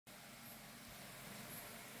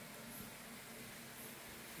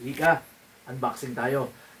Halika, unboxing tayo.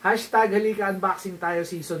 Hashtag Halika Unboxing tayo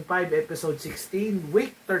Season 5 Episode 16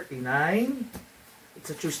 Week 39. It's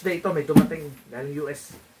a Tuesday ito. May dumating galing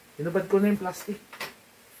US. Hinubad ko na yung plastic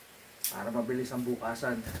para mabilis ang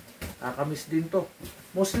bukasan. Nakakamiss din to.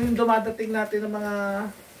 Mostly yung dumadating natin ng mga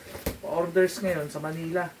orders ngayon sa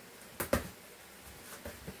Manila.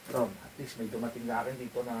 Pero at least may dumating na akin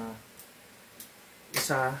dito na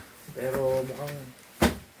isa. Pero mukhang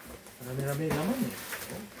marami-rami naman eh.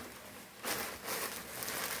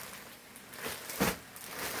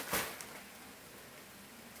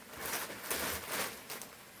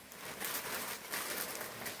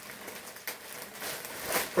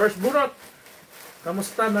 First bunot!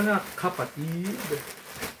 Kamusta mga kapatid?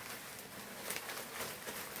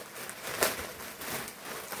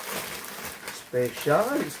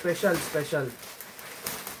 Special.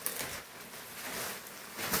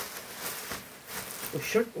 Oh,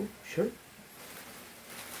 shirt.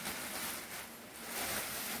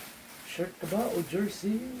 Shirt ka ba? O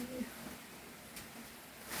jersey?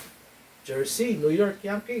 Jersey, New York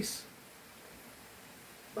Yankees.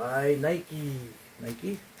 By Nike.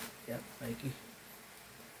 Nike? Yeah, Nike.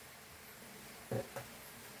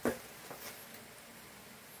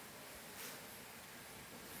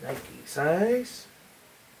 Nike size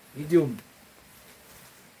medium.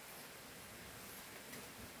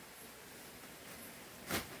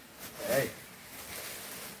 Okay.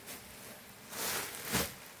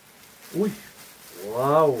 Uy!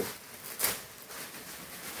 Wow!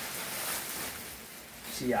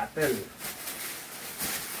 Seattle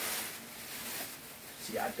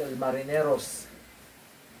Marineros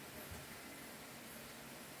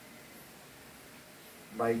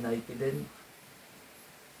by Nike din.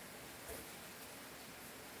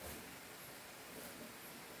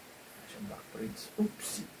 Siyang backprints.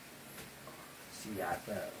 Oopsie.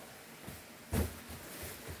 Seattle.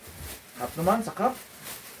 Cup naman sa cup.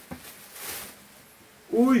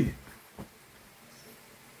 Uy!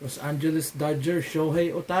 Los Angeles Dodgers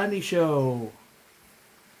S.05 Ohtani show.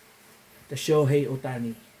 The S.05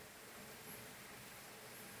 Ohtani.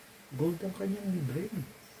 Gold ang kanyang libre.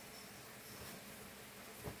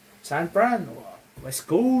 San Fran. West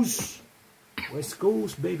Coast. West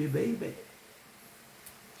Coast, baby.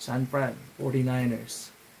 San Fran,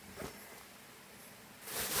 49ers.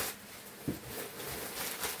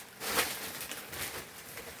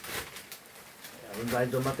 Meron tayo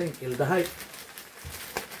dumating. Kill the hype.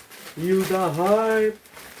 Kill the hype.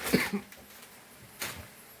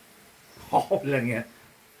 Oh, lang yan.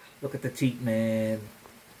 Look at the cheek, man.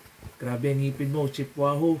 Grabe ang ngipin mo, Chip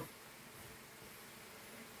Wahoo.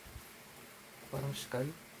 Parang skull.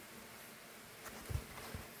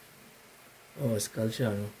 Oh, skull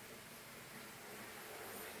siya, no?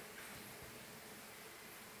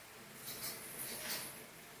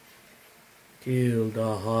 Kill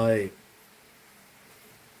the hype.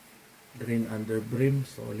 Green under brim.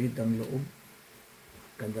 Solid ang loob.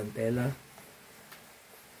 Gandang tela.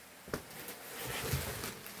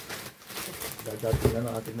 Dadating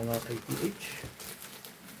na ating mga KTH.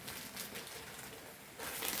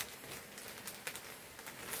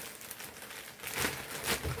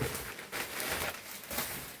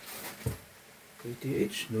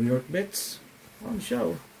 KTH, New York Mets. Ano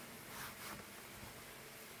siya, oh.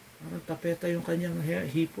 Parang tapeta yung kanyang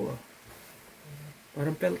hipo, ah.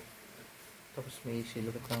 Parang pelt. Tapos may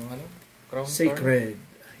silhouette ng ano? Crown Sacred.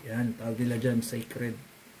 Yan, tawag nila dyan, sacred.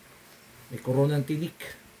 May koronang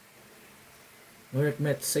tinik. New York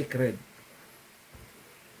Mets, sacred.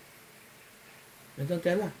 Gandang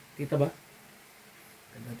tela. Kita ba?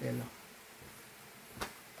 Gandang tela.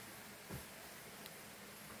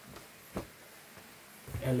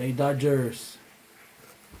 LA Dodgers.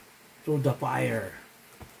 Through the fire.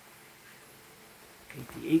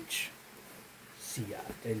 KTH.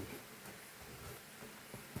 Seattle.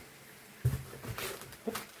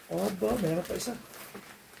 Oh, ba? Meron pa isa.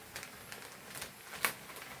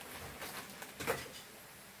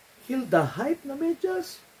 Kill the hype na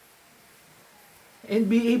medyas.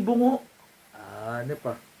 NBA bungo. Ano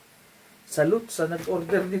pa? Salute sa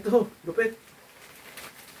nag-order nito. Lupit.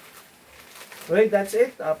 Well, that's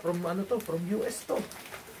it. From ano to? From US to.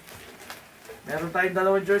 Meron tayong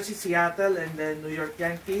dalawang jersey, Seattle and then New York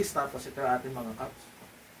Yankees. Tapos ito yung ating mga cups.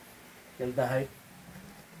 Kill the hype.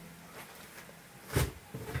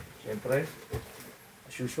 Siyempre,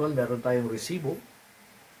 as usual, meron tayong resibo.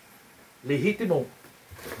 Lehitimo.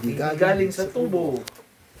 Galing sa tubo.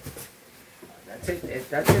 That's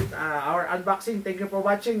it. Our unboxing. Thank you for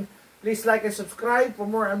watching. Please like and subscribe for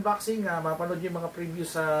more unboxing. Mapanood yung mga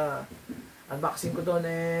previews sa unboxing ko doon.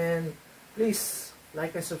 And please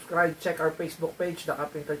Like and subscribe. Check our Facebook page, The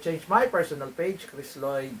Cup Interchange. My personal page, Chris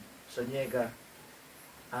Lloyd Soniega.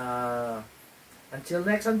 Until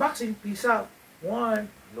next unboxing, peace out. One,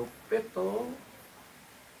 lupit.